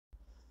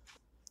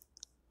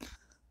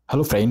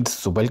Hello friends,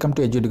 so welcome to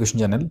education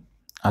channel.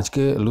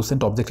 আজকে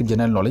Lucent objective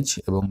general knowledge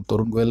এবং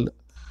তরুণ Goyal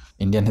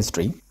Indian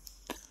history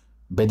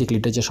বেদিক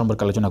literature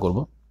সম্পর্কে আলোচনা করব।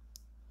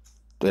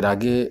 তো এর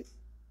আগে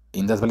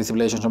ইন্দাস ভ্যালি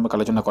সিভিলাইজেশন সম্পর্কে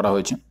আলোচনা করা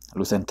হয়েছে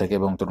লুসেন্ট থেকে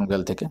এবং তরুণ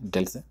গোয়েল থেকে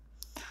ডিটেলসে।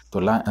 তো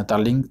তার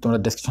লিঙ্ক তোমরা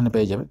ডেসক্রিপশনে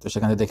পেয়ে যাবে, তো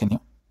সেখানে দেখে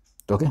নিও।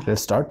 তো ওকে,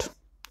 লেটস স্টার্ট।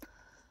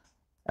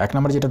 এক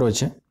নম্বর যেটা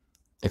রয়েছে,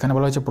 এখানে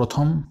বলা হয়েছে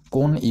প্রথম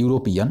কোন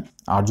ইউরোপিয়ান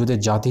আর্যদের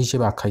জাতি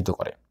হিসেবে আখ্যায়িত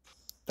করে?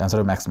 অ্যান্সার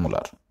হবে ম্যাক্স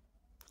মুলার।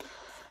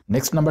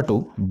 নেক্সট নাম্বার 2,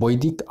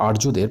 বৈদিক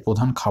আর্যদের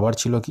প্রধান খাবার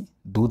ছিল কি?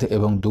 দুধ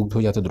এবং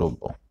দুগ্ধজাত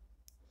দ্রব্য।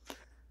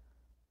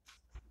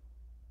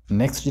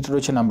 নেক্সট যেটা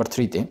রয়েছে নাম্বার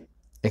 3-তে,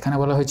 এখানে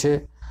বলা হয়েছে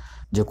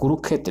যে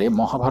কুরুক্ষেত্রে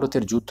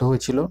মহাভারতের যুদ্ধ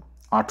হয়েছিল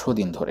 18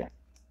 দিন ধরে,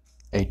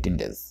 18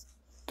 days।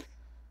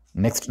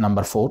 নেক্সট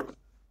নাম্বার 4,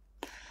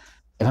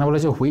 এখানে বলা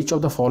হয়েছে which of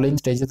the following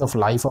stages of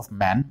life of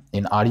man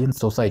in Aryan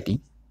society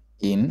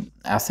in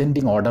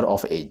ascending order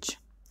of age.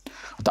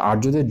 অর্থাৎ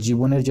আর্যদের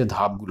জীবনের যে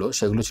ধাপগুলো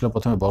সেগুলো ছিল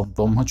প্রথমে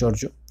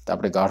ব্রহ্মচর্য,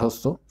 তারপরে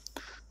গার্হস্থ্য,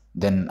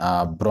 দেন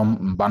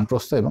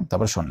বানপ্রস্থ এবং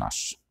তারপরে সন্ন্যাস।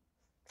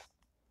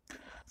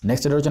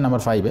 নেক্সট যেটা রয়েছে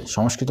নাম্বার 5-এ,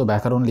 সংস্কৃত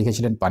ব্যাকরণ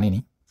লিখেছিলেন পাণিনি।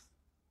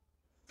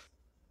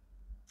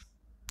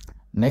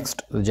 নেক্সট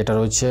যেটা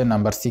রয়েছে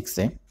নাম্বার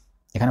 6-এ,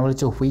 এখানে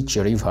বলেছে which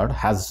river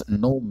has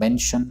no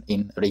mention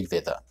in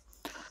Rigveda.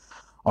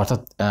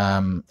 অর্থাৎ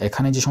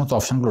এখানে যে সমস্ত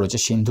অপশানগুলো রয়েছে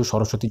সিন্ধু,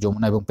 সরস্বতী,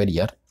 যমুনা এবং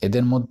পেরিয়ার,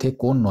 এদের মধ্যে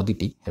কোন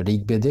নদীটি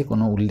ঋগ্বেদে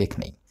কোনো উল্লেখ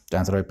নেই?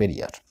 অ্যান্সার হবে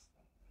পেরিয়ার।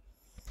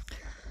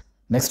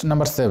 নেক্সট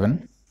নাম্বার 7,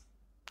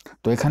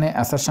 তো এখানে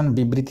অ্যাসারশন,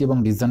 বিবৃতি এবং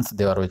রিজনস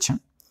দেওয়া রয়েছে।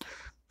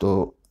 তো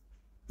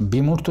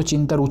বিমূর্ত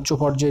চিন্তার উচ্চ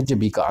পর্যায়ের যে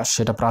বিকাশ,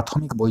 সেটা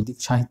প্রাথমিক বৈদিক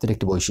সাহিত্যের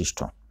একটি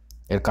বৈশিষ্ট্য।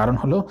 এর কারণ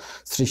হলো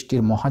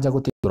সৃষ্টির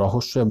মহাজাগতিক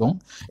রহস্য এবং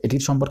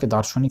এটির সম্পর্কে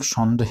দার্শনিক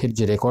সন্দেহের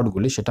যে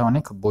রেকর্ডগুলি, সেটা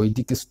অনেক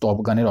বৈদিক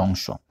স্তবগানের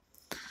অংশ।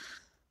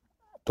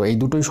 তো এই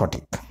দুটোই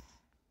সঠিক।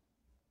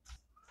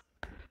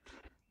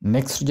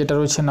 নেক্সট যেটা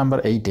রয়েছে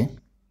নাম্বার 8-এ,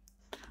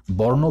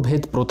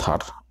 বর্ণভেদ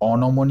প্রথার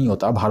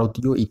অনমনীয়তা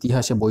ভারতীয়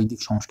ইতিহাসে বৈদিক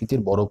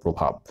সংস্কৃতির বড়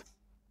প্রভাব।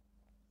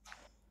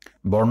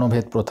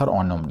 বর্ণভেদ প্রথার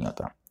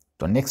অনমনীয়তা।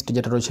 তো নেক্সট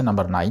যেটা রয়েছে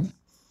নাম্বার 9,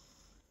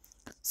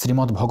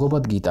 শ্রীমদ্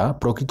ভগবদ গীতা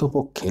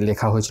প্রকৃতপক্ষে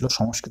লেখা হয়েছিল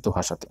সংস্কৃত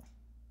ভাষাতে।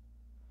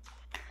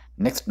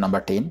 নেক্সট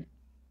নাম্বার 10,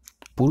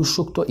 পুরুষ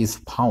সূক্ত ইজ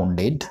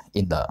ফাউন্ডেড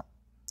ইন দ্য।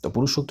 তো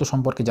পুরুষ সূক্ত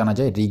সম্পর্কে জানা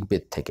যায়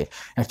ঋগ্বেদ থেকে।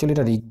 অ্যাকচুয়ালি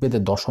এটা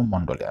ঋগ্বেদের 10ম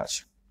মণ্ডলে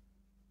আছে।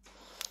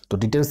 তো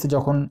ডিটেলসে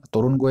যখন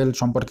তরুণ গোয়েল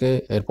সম্পর্কে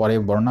এরপরে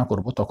বর্ণনা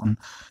করব, তখন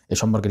এ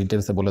সম্পর্কে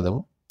ডিটেলসে বলে দেবো,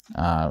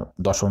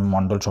 10ম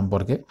মণ্ডল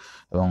সম্পর্কে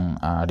এবং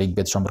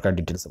ঋগ্বেদ সম্পর্কে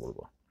ডিটেলসে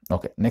বলবো।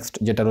 ওকে, নেক্সট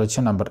যেটা রয়েছে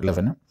নাম্বার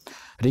 11-এ,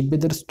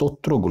 ঋগ্বেদের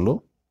স্তোত্রগুলো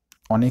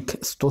অনেক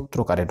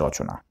স্তোত্রকারের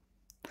রচনা।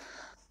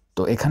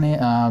 তো এখানে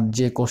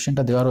যে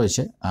কোশ্চেনটা দেওয়া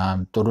রয়েছে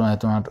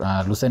তোমার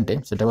লুসেন্টে,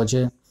 সেটা হচ্ছে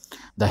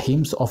the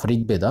hymns of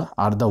Rigveda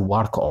are the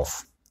work of.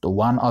 তো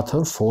 1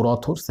 author, 4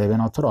 author, 7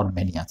 author or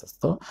many authors।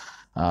 তো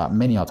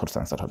মেনি অথর্স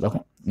অ্যান্সার হবে। ওকে,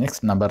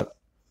 নেক্সট নাম্বার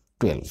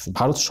 12,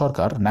 ভারত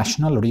সরকার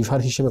ন্যাশনাল রিভার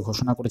হিসেবে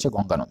ঘোষণা করেছে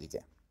গঙ্গা নদীকে।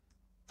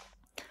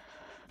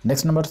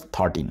 নেক্সট নাম্বার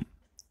 13,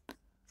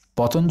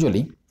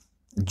 পতঞ্জলি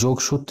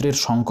যোগসূত্রের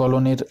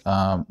সংকলনের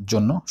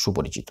জন্য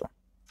সুপরিচিত।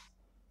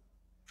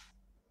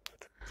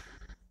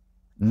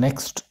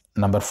 নেক্সট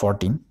নাম্বার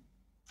 14,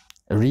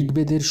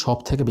 ঋগ্বেদের সব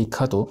থেকে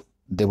বিখ্যাত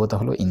দেবতা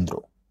হলো ইন্দ্র।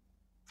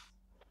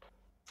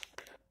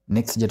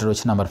 নেক্সট যেটা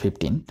রয়েছে নাম্বার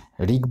 15,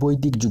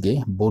 ঋগ্বৈদিক যুগে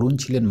বরুণ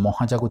ছিলেন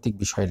মহাজাগতিক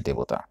বিষয়ের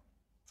দেবতা।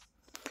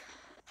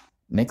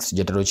 নেক্সট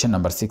যেটা রয়েছে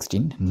নাম্বার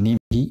 16,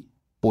 নিভি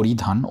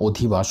পরিধান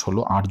অধিবাস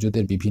হলো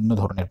আর্যদের বিভিন্ন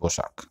ধরনের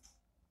পোশাক।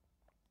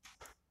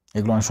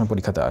 এগুলো অনেক সময়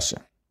পরীক্ষাতে আসে।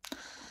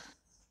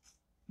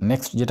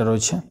 নেক্সট যেটা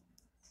রয়েছে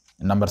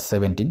নাম্বার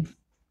 17,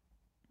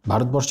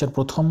 ভারতবর্ষের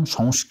প্রথম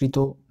সংস্কৃত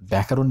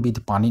ব্যাকরণবিদ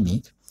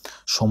পাণিনির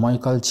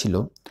সময়কাল ছিল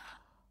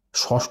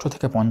 6ষ্ঠ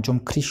থেকে 5ম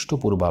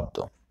খ্রিস্টপূর্বাব্দ,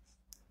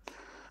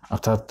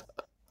 অর্থাৎ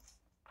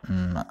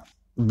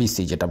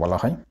বিসি যেটা বলা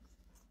হয়,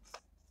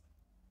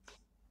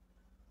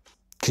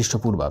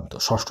 খ্রিস্টপূর্বাব্দ,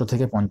 6ষ্ঠ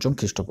থেকে 5ম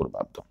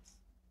খ্রিস্টপূর্বাব্দ।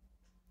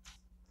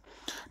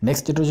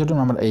 নেক্সট যেটা হচ্ছে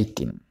নাম্বার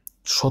 18,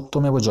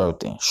 সত্যমেব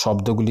জয়তে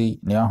শব্দগুলি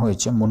নেওয়া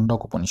হয়েছে মুন্ডক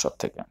উপনিষদ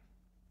থেকে।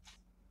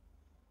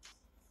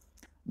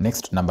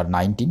 নেক্সট নাম্বার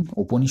 19,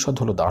 উপনিষদ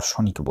হলো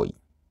দার্শনিক বই।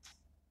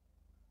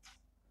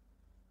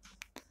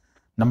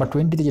 নাম্বার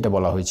 20-তে যেটা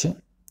বলা হয়েছে,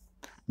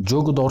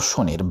 যোগ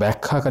দর্শনের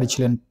ব্যাখ্যাকারী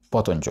ছিলেন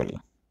পতঞ্জলি।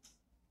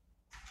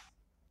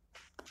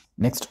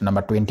 নেক্সট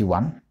নাম্বার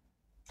 21,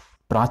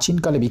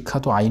 প্রাচীনকালে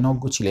বিখ্যাত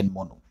আইনজ্ঞ ছিলেন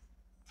মনু।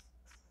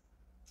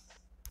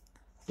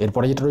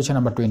 এরপরে যেটা রয়েছে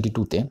নাম্বার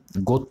 22-তে,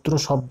 গোত্র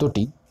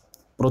শব্দটি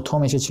প্রথম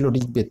এসেছিল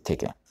ঋগ্বেদ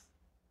থেকে।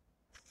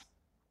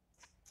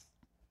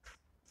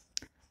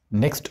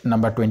 নেক্সট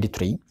নাম্বার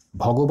 23,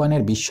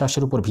 ভগবানের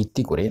বিশ্বাসের উপর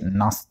ভিত্তি করে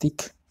নাস্তিক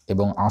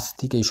এবং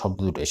আস্তিক এই শব্দ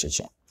দুটো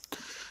এসেছে।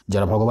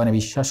 যারা ভগবানে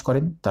বিশ্বাস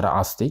করেন তারা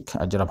আস্তিক,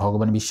 আর যারা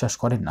ভগবানে বিশ্বাস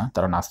করেন না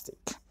তারা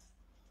নাস্তিক।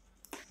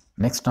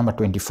 নেক্সট নাম্বার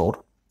 24,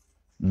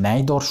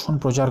 ন্যায় দর্শন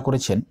প্রচার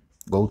করেছেন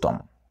গৌতম।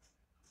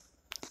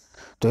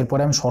 তো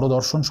এরপরে আমি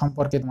স্বরদর্শন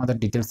সম্পর্কে তোমাদের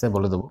ডিটেলসে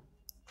বলে দেবো,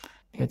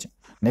 ঠিক আছে।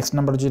 নেক্সট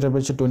নাম্বার যেটা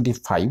রয়েছে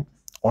 25,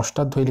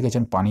 অষ্টাধ্যায়ী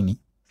লিখেছেন পাণিনি।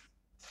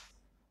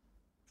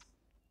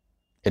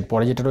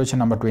 এরপরে যেটা রয়েছে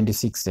নাম্বার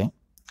 26-এ,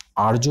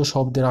 আর্য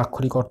শব্দের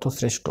আক্ষরিক অর্থ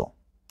শ্রেষ্ঠ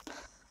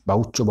বা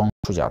উচ্চ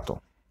বংশজাত।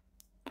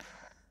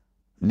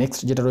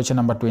 নেক্সট যেটা রয়েছে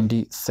নাম্বার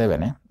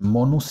 27-এ,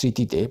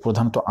 মনুস্মৃতিতে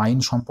প্রধানত আইন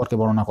সম্পর্কে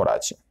বর্ণনা করা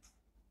আছে।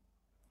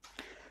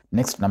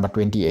 নেক্সট নাম্বার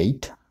 28,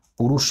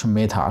 পুরুষ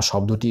মেধা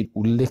শব্দটির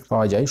উল্লেখ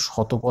পাওয়া যায়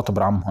শতপথ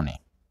ব্রাহ্মণে।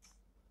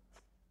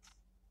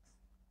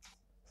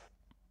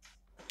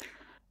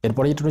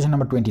 এরপরে যেটা রয়েছে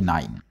নাম্বার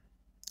 29,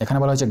 এখানে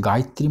বলা হয়েছে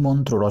গায়ত্রী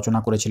মন্ত্র রচনা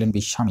করেছিলেন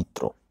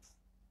বিশ্বামিত্র।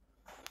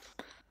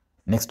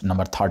 নেক্সট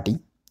নাম্বার 30,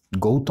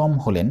 গৌতম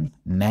হলেন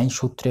ন্যায়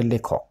সূত্রের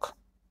লেখক।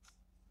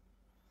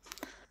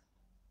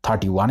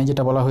 31-এ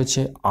যেটা বলা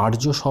হয়েছে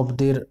আর্য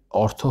শব্দের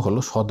অর্থ হলো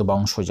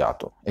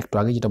সদ্বংশজাত, একটু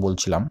আগে যেটা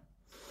বলছিলাম,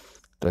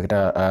 তো এটা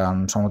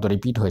সম্ভবত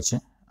রিপিট হয়েছে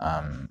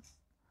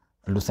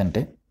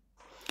লুসেন্টে।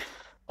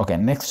 ওকে,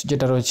 নেক্সট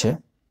যেটা রয়েছে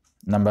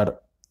নাম্বার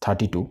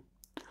 32,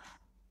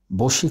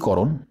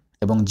 বশীকরণ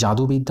এবং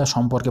জাদুবিদ্যা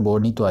সম্পর্কে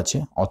বর্ণিত আছে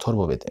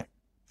অথর্ববেদে।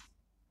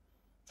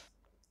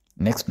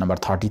 নেক্সট নাম্বার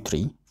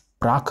 33,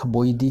 প্রাক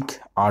বৈদিক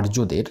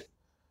আর্যদের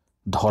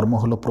ধর্ম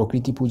হলো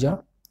প্রকৃতি পূজা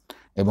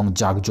এবং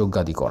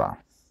যাগযজ্ঞাদি করা।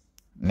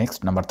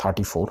 নেক্সট নাম্বার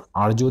 34,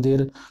 আর্যদের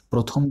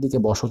প্রথম দিকে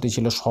বসতি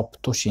ছিল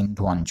সপ্ত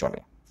সিন্ধু অঞ্চলে।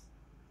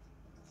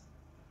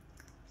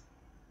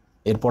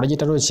 এরপরে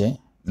যেটা রয়েছে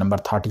নাম্বার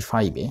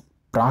 35-এ,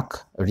 প্রাক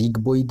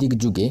ঋগ্বৈদিক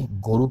যুগে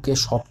গরুকে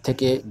সব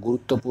থেকে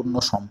গুরুত্বপূর্ণ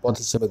সম্পদ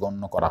হিসেবে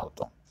গণ্য করা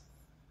হতো।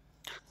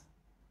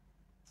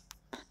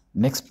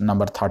 নেক্সট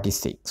নাম্বার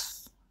 36,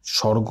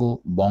 স্বর্গ,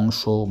 বংশ,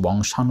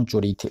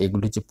 বংশানুচরিত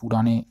এগুলি যে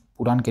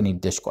পুরাণকে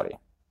নির্দেশ করে।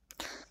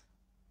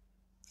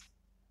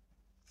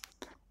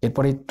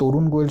 এরপরে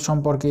তরুণ গোয়েল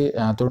সম্পর্কে,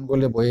 তরুণ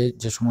গোয়েলের বইয়ে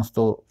যে সমস্ত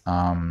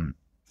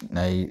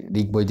এই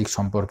ঋগ্বৈদিক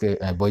সম্পর্কে,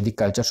 বৈদিক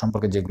কালচার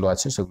সম্পর্কে যেগুলো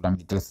আছে সেগুলো আমি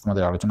ডিটেলস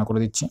তোমাদের আলোচনা করে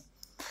দিচ্ছি।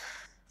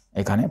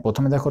 এখানে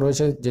প্রথমে দেখো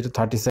রয়েছে যেটা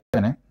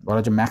 37-এ বলা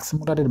হচ্ছে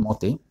ম্যাক্সমুলারের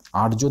মতে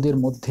আর্যদের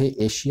মধ্যে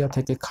এশিয়া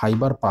থেকে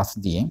খাইবার পাস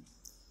দিয়ে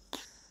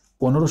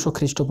 1500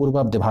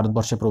 খ্রিস্টপূর্বাব্দে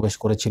ভারতবর্ষে প্রবেশ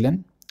করেছিলেন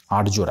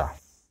আর্যরা।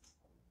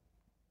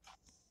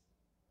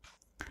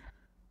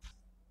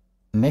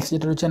 নেক্সট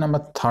যেটা রয়েছে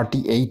নাম্বার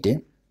 38-এ,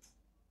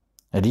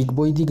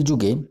 ঋগ্বৈদিক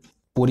যুগে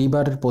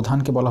পরিবারের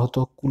প্রধানকে বলা হতো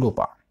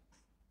কুলোপা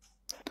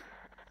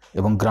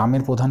এবং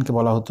গ্রামের প্রধানকে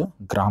বলা হতো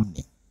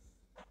গ্রামনি।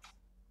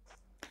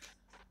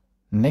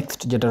 নেক্সট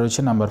যেটা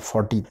রয়েছে নাম্বার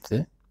 40-তে,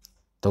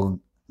 তো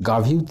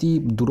গাভীতি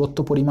দূরত্ব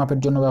পরিমাপের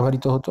জন্য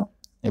ব্যবহৃত হতো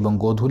এবং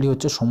গোধূলি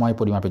হচ্ছে সময়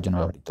পরিমাপের জন্য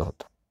ব্যবহৃত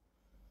হতো।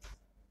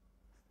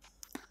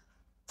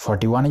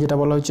 41-এ যেটা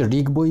বলা হয়েছে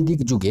ঋগ্বৈদিক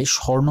যুগে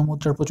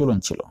স্বর্ণমুদ্রার প্রচলন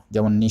ছিল,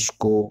 যেমন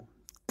নিষ্কো,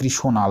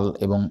 কৃষ্ণনাল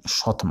এবং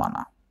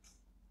শতমানা,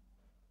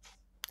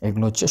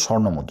 এগুলো হচ্ছে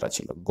স্বর্ণমুদ্রা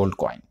ছিল, গোল্ড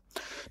কয়েন।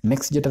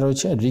 নেক্সট যেটা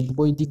রয়েছে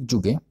ঋগ্বৈদিক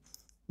যুগে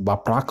বা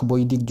প্রাক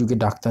বৈদিক যুগে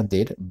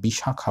ডাক্তারদের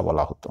বিশাখা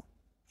বলা হতো।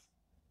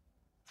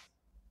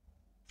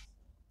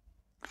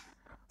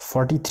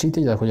 43-তে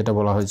দেখো যেটা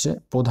বলা হয়েছে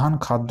প্রধান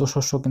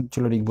খাদ্যশস্য কিন্তু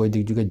ছিল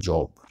ঋগ্বৈদিক যুগে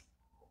জব।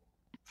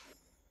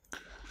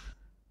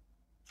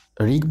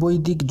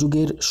 ঋগ্বৈদিক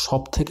যুগের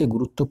সব থেকে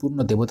গুরুত্বপূর্ণ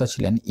দেবতা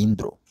ছিলেন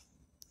ইন্দ্র,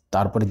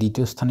 তারপরে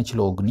দ্বিতীয় স্থানে ছিল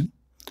অগ্নি,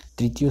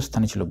 তৃতীয়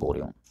স্থানে ছিল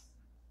বরুণ।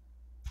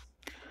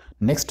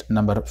 নেক্সট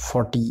নাম্বার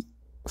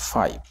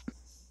 45,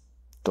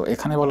 তো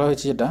এখানে বলা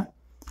হয়েছে যেটা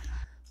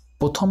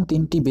প্রথম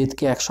 3টি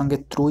বেদকে একসঙ্গে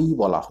ত্রয়ী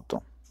বলা হতো,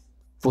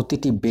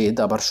 প্রতিটি বেদ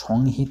আবার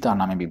সংহিতা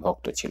নামে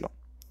বিভক্ত ছিল।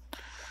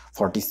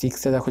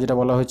 46-এ দেখো যেটা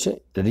বলা হয়েছে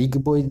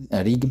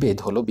ঋগ্বেদ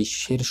হলো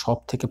বিশ্বের সব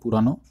থেকে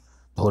পুরানো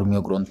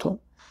ধর্মীয় গ্রন্থ,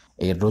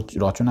 এর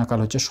রচনাকাল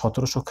হচ্ছে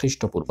 1700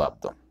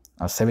 খ্রিস্টপূর্বাব্দ,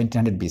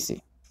 1700 BC।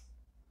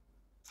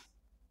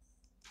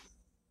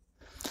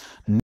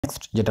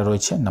 নেক্সট যেটা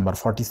রয়েছে নাম্বার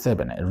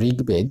 47-এ,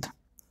 ঋগ্বেদ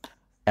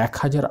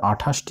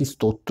 1028টি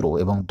স্তোত্র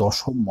এবং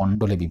 10ম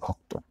মণ্ডলে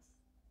বিভক্ত।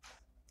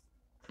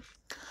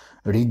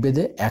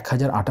 ঋগ্বেদে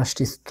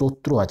 1028টি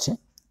স্তোত্র আছে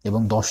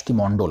এবং 10টি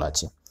মণ্ডল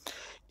আছে।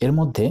 এর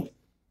মধ্যে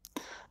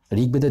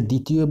ঋগ্বেদের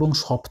দ্বিতীয় এবং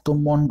 7ম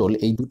মণ্ডল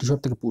এই দুটি সব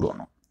থেকে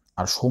পুরনো,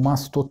 আর সোমা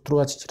স্তোত্র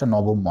আছে যেটা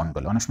 9ম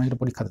মণ্ডলে, অনেক সময় এটা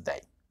পরীক্ষাতে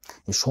দেয়।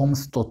 এই সোম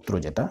স্তোত্র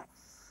যেটা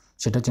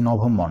সেটা হচ্ছে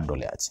 9ম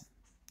মণ্ডলে আছে,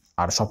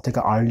 আর সব থেকে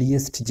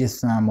আর্লিয়েস্ট যে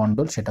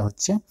মণ্ডল সেটা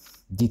হচ্ছে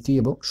দ্বিতীয়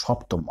এবং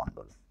 7ম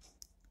মণ্ডল।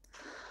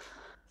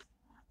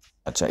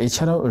 আচ্ছা,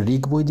 এছাড়াও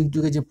ঋগ্বৈদিক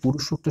যুগে যে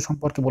পুরুষ সূক্ত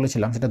সম্পর্কে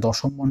বলেছিলাম সেটা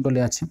 10ম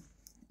মণ্ডলে আছে।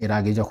 এর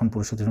আগে যখন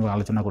পুরুষ সূক্ত সম্পর্কে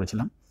আলোচনা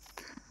করেছিলাম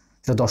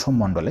সেটা 10ম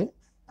মণ্ডলে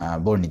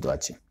বর্ণিত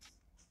আছে,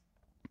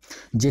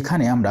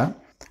 যেখানে আমরা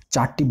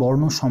 4টি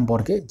বর্ণ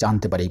সম্পর্কে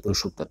জানতে পারি এই পুরুষ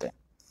সূক্ততে।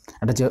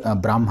 এটা হচ্ছে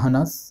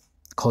ব্রাহ্মণাস,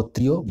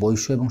 ক্ষত্রিয়,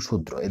 বৈশ্য এবং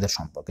শূদ্র, এদের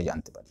সম্পর্কে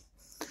জানতে পারি।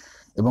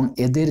 এবং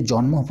এদের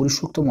জন্ম পুরুষ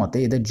সূক্ত মতে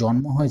এদের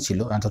জন্ম হয়েছিল,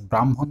 অর্থাৎ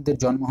ব্রাহ্মণদের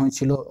জন্ম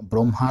হয়েছিল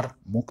ব্রহ্মার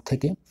মুখ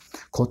থেকে,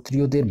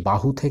 ক্ষত্রিয়দের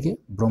বাহু থেকে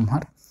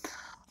ব্রহ্মার,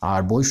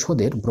 আর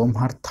বৈশ্যদের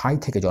ব্রহ্মার থাই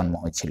থেকে জন্ম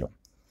হয়েছিল,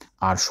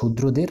 আর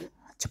শূদ্রদের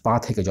পা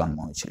থেকে জন্ম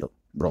হয়েছিল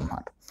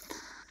ব্রহ্মার।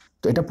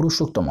 তো এটা পুরুষ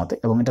সূক্ত মতে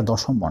এবং এটা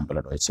 10ম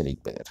মণ্ডলে রয়েছে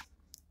ঋগ্বেদের।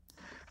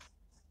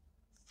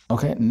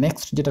 ওকে,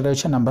 নেক্সট যেটা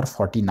রয়েছে নাম্বার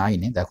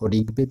 49-এ, দেখো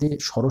ঋগ্বেদে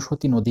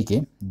সরস্বতী নদীকে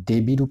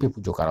দেবী রূপে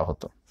পুজো করা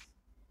হতো।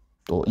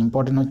 তো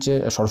ইম্পর্টেন্ট হচ্ছে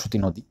সরস্বতী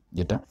নদী,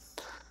 যেটা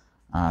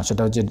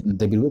সেটা হচ্ছে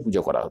দেবীরূপে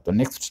পুজো করা হতো।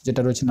 নেক্সট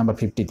যেটা রয়েছে নাম্বার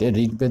 50-তে,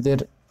 ঋগ্বেদের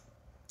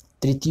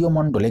তৃতীয়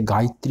মণ্ডলে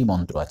গায়ত্রী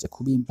মন্ত্র আছে।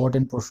 খুবই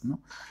ইম্পর্টেন্ট প্রশ্ন,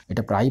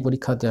 এটা প্রায়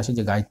পরীক্ষাতে আসে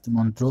যে গায়ত্রী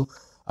মন্ত্র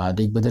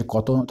ঋগ্বেদের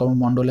কততম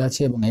মণ্ডলে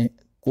আছে এবং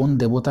কোন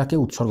দেবতাকে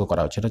উৎসর্গ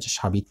করা হচ্ছে, এটা হচ্ছে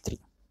সাবিত্রী।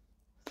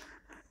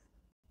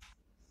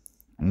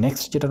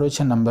 নেক্সট যেটা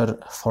রয়েছে নাম্বার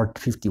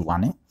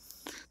 51-এ,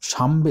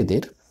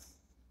 সামবেদের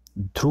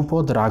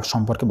ধ্রুপদ রাগ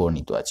সম্পর্কে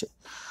বর্ণিত আছে।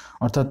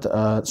 অর্থাৎ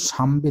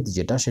সামবেদ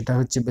যেটা, সেটা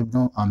হচ্ছে বিভিন্ন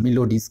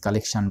মিলোডিস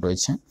কালেকশন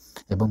রয়েছে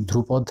এবং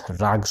ধ্রুপদ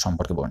রাগ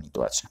সম্পর্কে বর্ণিত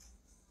আছে।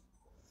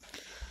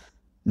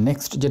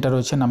 নেক্সট যেটা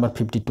রয়েছে নাম্বার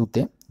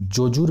 52-তে,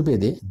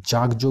 যজুর্বেদে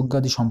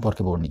যাগযজ্ঞাদি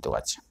সম্পর্কে বর্ণিত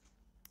আছে।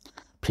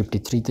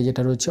 53-তে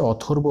যেটা রয়েছে,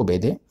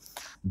 অথর্ববেদে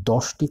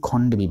 10টি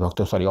খণ্ডে বিভক্ত,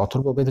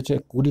 অথর্ববেদ হচ্ছে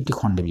 20টি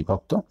খণ্ডে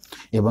বিভক্ত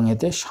এবং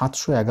এতে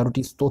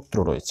 711টি স্তোত্র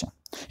রয়েছে।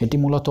 এটি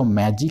মূলত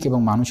ম্যাজিক এবং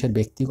মানুষের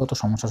ব্যক্তিগত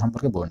সমস্যা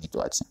সম্পর্কে বর্ণিত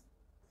আছে।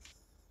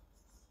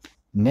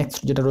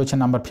 নেক্সট যেটা রয়েছে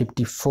নাম্বার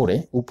 54-এ,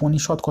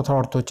 উপনিষদ কথার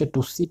অর্থ হচ্ছে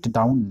two sit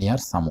down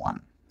near someone,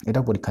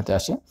 এটা পরীক্ষাতে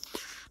আসে।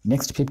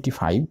 নেক্সট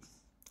 55,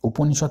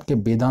 উপনিষদকে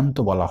বেদান্ত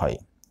বলা হয়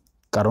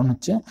কারণ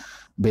হচ্ছে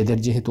বেদের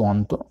যেহেতু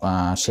অন্ত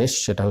শেষ,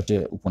 সেটা হচ্ছে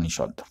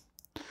উপনিষদ,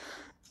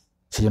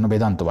 সেই জন্য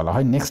বেদান্ত বলা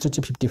হয়। নেক্সট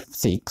হচ্ছে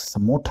 56,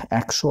 মোট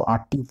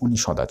 108টি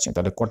উপনিষদ আছে।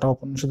 তাহলে কটা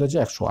উপনিষদ আছে?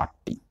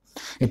 108টি।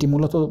 এটি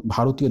মূলত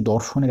ভারতীয়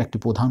দর্শনের একটি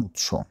প্রধান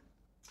উৎস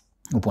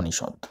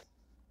উপনিষদ।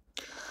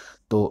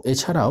 তো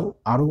এছাড়াও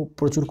আরও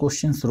প্রচুর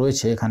কোশ্চেন্স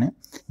রয়েছে এখানে,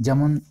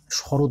 যেমন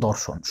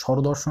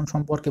স্বরদর্শন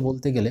সম্পর্কে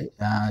বলতে গেলে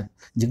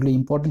যেগুলো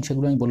ইম্পর্টেন্ট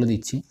সেগুলো আমি বলে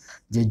দিচ্ছি।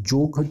 যে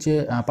যোগ হচ্ছে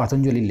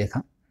পাতঞ্জলির লেখা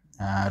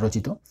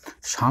রচিত,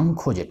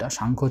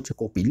 সাংখ্য হচ্ছে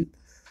কপিল,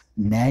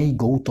 ন্যায়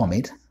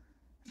গৌতমের,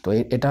 তো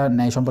এটা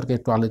ন্যায় সম্পর্কে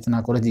একটু আলোচনা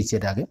করে দিচ্ছি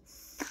এটা আগে।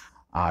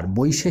 আর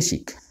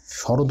বৈশেষিক,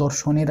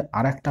 স্বরদর্শনের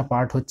আর একটা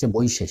পার্ট হচ্ছে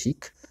বৈশেষিক,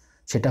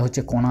 সেটা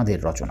হচ্ছে কণাদের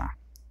রচনা,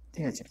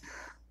 ঠিক আছে।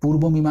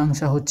 পূর্ব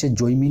মীমাংসা হচ্ছে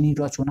জৈমিনীর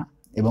রচনা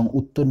এবং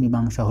উত্তর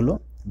মীমাংসা হলো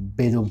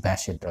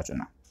বেদব্যাসের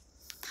রচনা।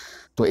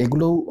 তো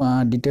এগুলোও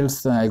ডিটেলস,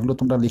 এগুলো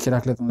তোমরা লিখে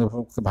রাখলে তোমাদের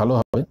ভালো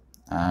হবে,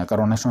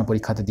 কারণ অনেক সময়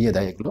পরীক্ষাতে দিয়ে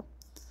দেয় এগুলো।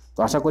 তো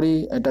আশা করি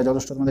এটা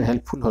যথেষ্ট তোমাদের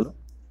হেল্পফুল হলো।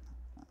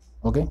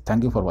 ওকে,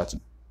 থ্যাংক ইউ ফর ওয়াচিং।